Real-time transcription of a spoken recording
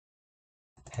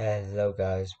Hello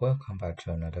guys, welcome back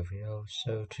to another video.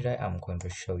 So today I'm going to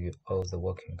show you all the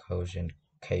working codes in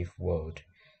Caveworld.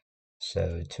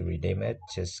 So to redeem it,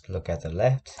 just look at the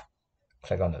left,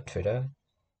 click on the Twitter,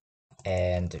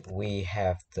 and we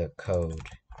have the code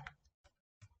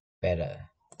better.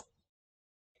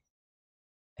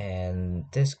 And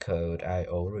this code I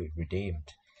already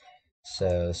redeemed.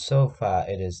 So far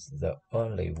it is the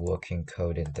only working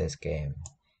code in this game.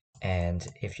 And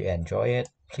if you enjoy it,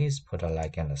 please put a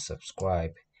like and a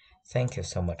subscribe. Thank you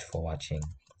so much for watching.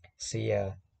 See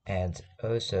ya. And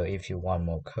also, if you want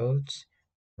more codes,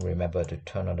 remember to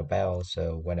turn on the bell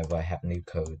so whenever I have new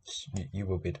codes, you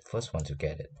will be the first one to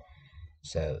get it.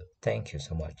 So thank you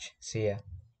so much. See ya.